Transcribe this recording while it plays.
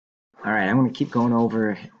All right, I'm going to keep going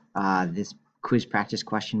over this quiz practice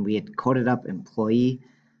question. We had coded up employee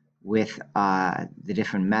with the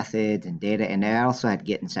different methods and data, and I also had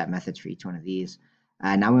get and set methods for each one of these.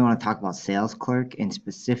 Now we want to talk about sales clerk and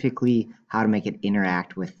specifically how to make it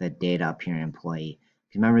interact with the data up here in employee.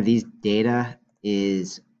 Because remember, these data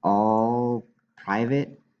is all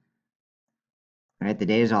private, right? The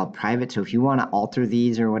data is all private, so if you want to alter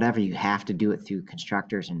these or whatever, you have to do it through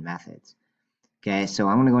constructors and methods. Okay, so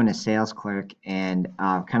I'm going to go into sales clerk and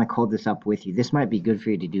kind of code this up with you. This might be good for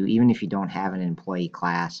you to do even if you don't have an employee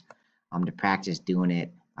class to practice doing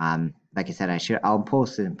it. Like I said, I'll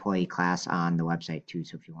post an employee class on the website too,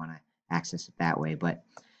 so if you want to access it that way. But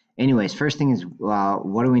anyways, first thing is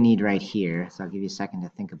what do we need right here? So I'll give you a second to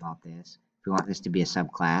think about this. If we want this to be a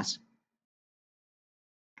subclass.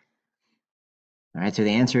 All right, so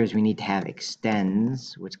the answer is we need to have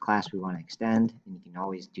extends, which class we want to extend, and you can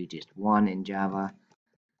always do just one in Java.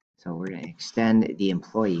 So we're going to extend the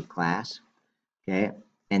employee class, okay?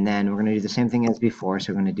 And then we're going to do the same thing as before.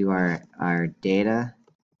 So we're going to do our data,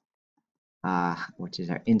 which is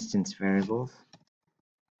our instance variables.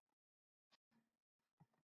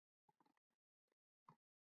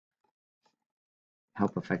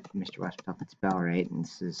 Help if Mr. Westphal can spell right, and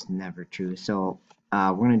this is never true. So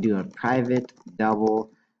we're going to do a private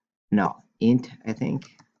int, I think,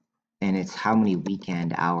 and it's how many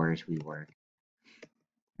weekend hours we work,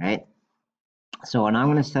 right? So and I'm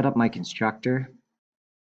going to set up my constructor.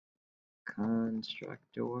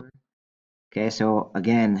 Okay, so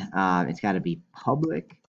again, it's got to be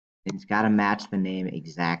public, and it's got to match the name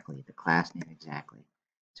exactly, the class name exactly.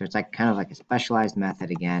 So it's like kind of like a specialized method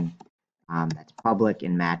again, that's public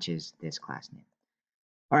and matches this class name.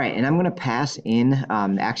 All right, and I'm going to pass in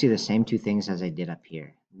actually the same two things as I did up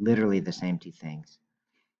here, literally the same two things.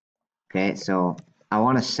 Okay, so I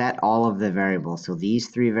want to set all of the variables. So these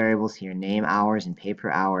three variables here, name, hours, and pay per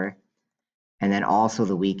hour, and then also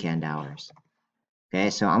the weekend hours. Okay,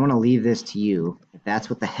 so I'm going to leave this to you. If that's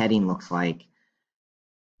what the heading looks like,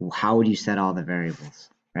 how would you set all the variables,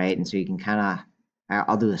 right? And so you can kind of,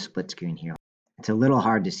 I'll do a split screen here. It's a little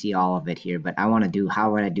hard to see all of it here, but I want to do,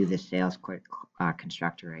 how would I do this sales clerk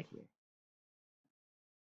constructor right here?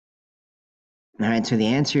 All right, so the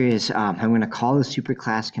answer is I'm going to call the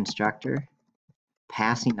superclass constructor,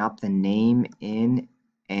 passing up the name in,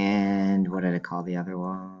 and what did I call the other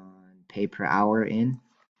one? Pay per hour in.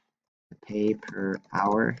 The pay per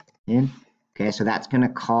hour in. Okay, so that's going to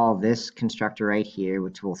call this constructor right here,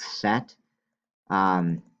 which will set.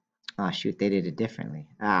 Oh shoot, they did it differently.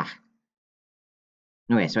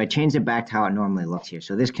 Anyway, so I changed it back to how it normally looks here.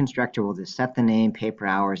 So this constructor will just set the name, pay per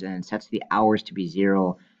hours, and it sets the hours to be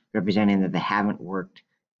 0, representing that they haven't worked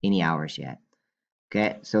any hours yet.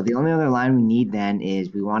 Okay, so the only other line we need then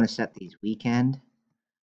is we want to set these weekend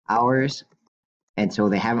hours, and so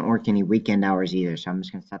they haven't worked any weekend hours either. So I'm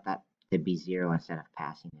just going to set that to be 0 instead of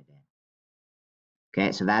passing it in.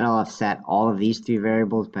 Okay, so that'll offset all of these three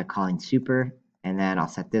variables by calling super, and then I'll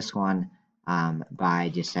set this one by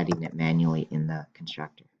just setting it manually in the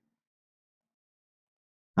constructor.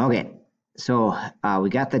 Okay, so we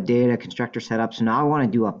got the data constructor set up. So now I want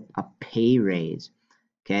to do a pay raise.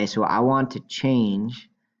 Okay, so I want to change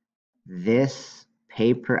this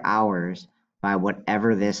pay per hours by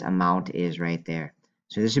whatever this amount is right there.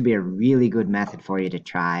 So this would be a really good method for you to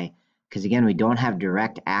try, because again, we don't have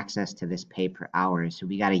direct access to this pay per hours, so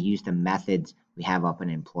we got to use the methods we have up in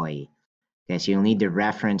employee. Okay, so you'll need to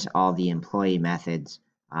reference all the employee methods,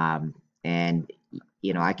 and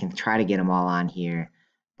you know, I can try to get them all on here,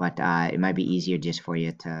 but it might be easier just for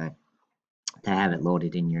you to have it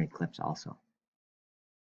loaded in your Eclipse also.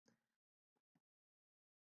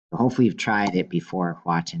 Hopefully you've tried it before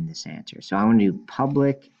watching this answer. So I'm going to do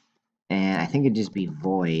public, and I think it'd just be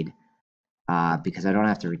void because I don't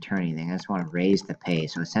have to return anything. I just want to raise the pay.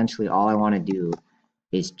 So essentially all I want to do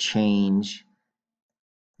is change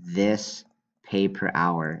this pay per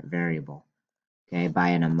hour variable, okay, by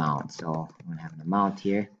an amount. So I'm going to have an amount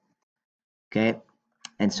here, okay.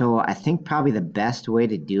 And so I think probably the best way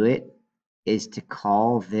to do it is to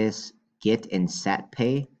call this get and set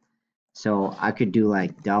pay. So I could do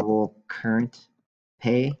like double current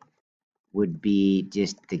pay would be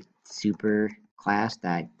just the super class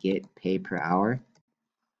that get pay per hour.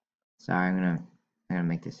 Sorry, I'm gonna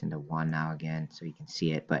make this into 1 now again so you can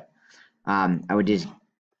see it. But I would just,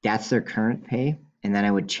 that's their current pay, and then I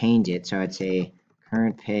would change it. So I'd say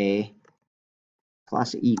current pay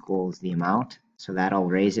plus equals the amount. So that'll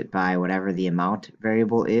raise it by whatever the amount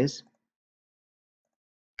variable is.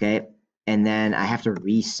 Okay. And then I have to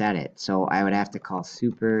reset it. So I would have to call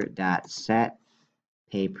super.set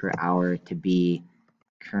pay per hour to be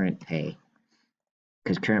current pay,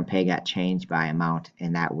 because current pay got changed by amount,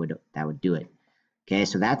 and that would do it. Okay,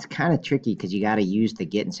 so that's kind of tricky because you got to use the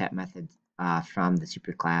get and set method from the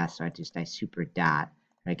superclass. So I super dot,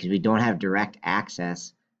 right? Because we don't have direct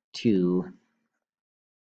access to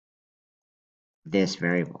this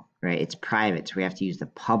variable, right? It's private, so we have to use the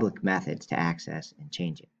public methods to access and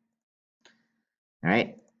change it. All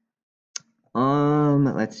right.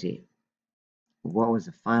 Let's see. What was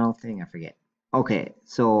the final thing? I forget. Okay,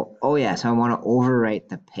 so so I want to overwrite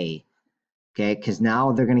the pay. Okay, because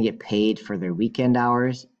now they're gonna get paid for their weekend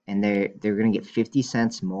hours, and they're gonna get 50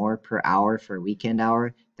 cents more per hour for a weekend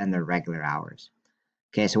hour than their regular hours.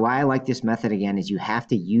 Okay, so why I like this method again is you have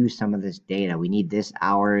to use some of this data. We need this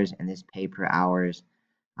hours and this pay per hours.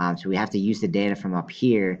 So we have to use the data from up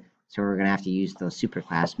here. So we're gonna have to use those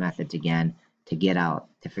superclass methods again to figure out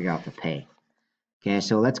the pay. Okay,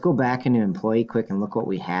 so let's go back into employee quick and look what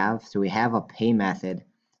we have. So we have a pay method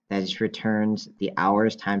that just returns the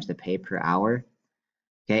hours times the pay per hour.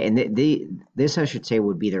 Okay, and this I should say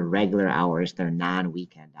would be the regular hours, their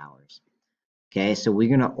non-weekend hours. Okay, so we're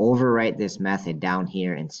gonna overwrite this method down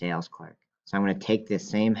here in sales clerk. So I'm gonna take this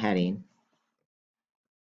same heading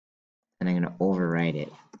and I'm gonna overwrite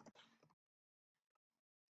it.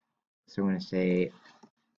 So I'm gonna say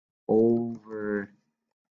overwrite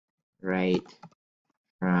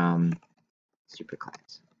from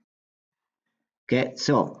superclass. Okay,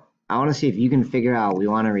 so I want to see if you can figure out, we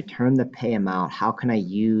want to return the pay amount. How can I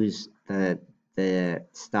use the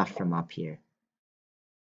stuff from up here?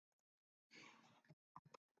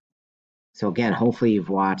 So again, hopefully you've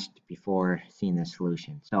watched before seeing this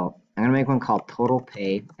solution. So I'm going to make one called total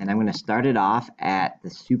pay, and I'm going to start it off at the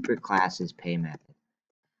superclasses pay method.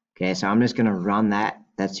 Okay, so I'm just going to run that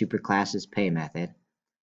superclasses pay method.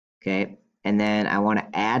 Okay, and then I want to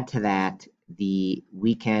add to that the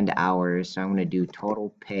weekend hours. So I'm going to do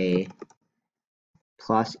total pay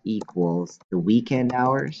plus equals the weekend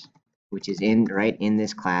hours, which is right in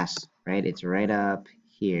this class, right? It's right up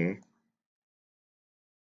here,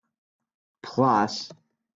 plus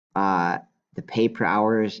the pay per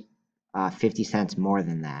hour is 50 cents more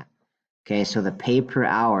than that. Okay, so the pay per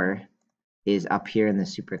hour is up here in the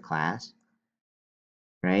super class,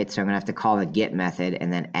 right? So I'm gonna have to call the get method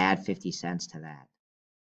and then add 50 cents to that.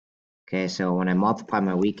 Okay, so when I multiply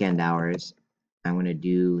my weekend hours, I'm gonna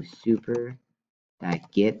do super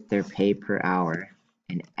get their pay per hour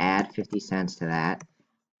and add 50 cents to that,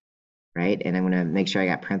 right? And I'm going to make sure I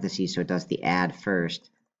got parentheses so it does the add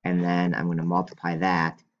first, and then I'm going to multiply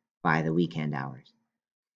that by the weekend hours,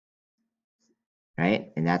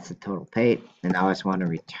 right? And that's the total pay. And now I just want to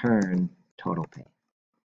return total pay.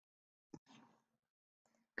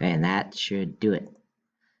 Okay, and that should do it.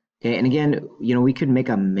 Okay, and again, we could make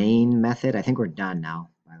a main method. I think we're done now,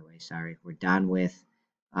 by the way. Sorry, we're done with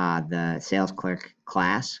the sales clerk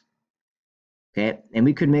class. Okay, and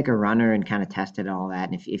we could make a runner and kind of test it and all that.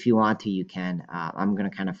 And if you want to, you can. I'm going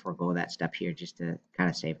to kind of forego that step here just to kind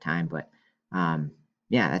of save time. But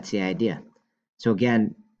yeah, that's the idea. So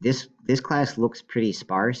again, this class looks pretty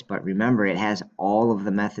sparse, but remember it has all of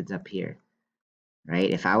the methods up here, right?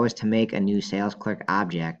 If I was to make a new sales clerk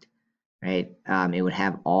object, right, it would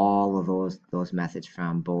have all of those methods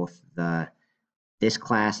from both this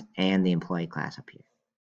class and the employee class up here.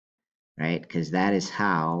 Right? Because that is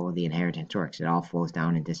how the inheritance works. It all flows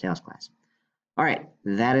down into sales class. All right,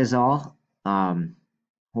 that is all.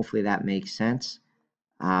 Hopefully that makes sense.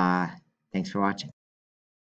 Thanks for watching.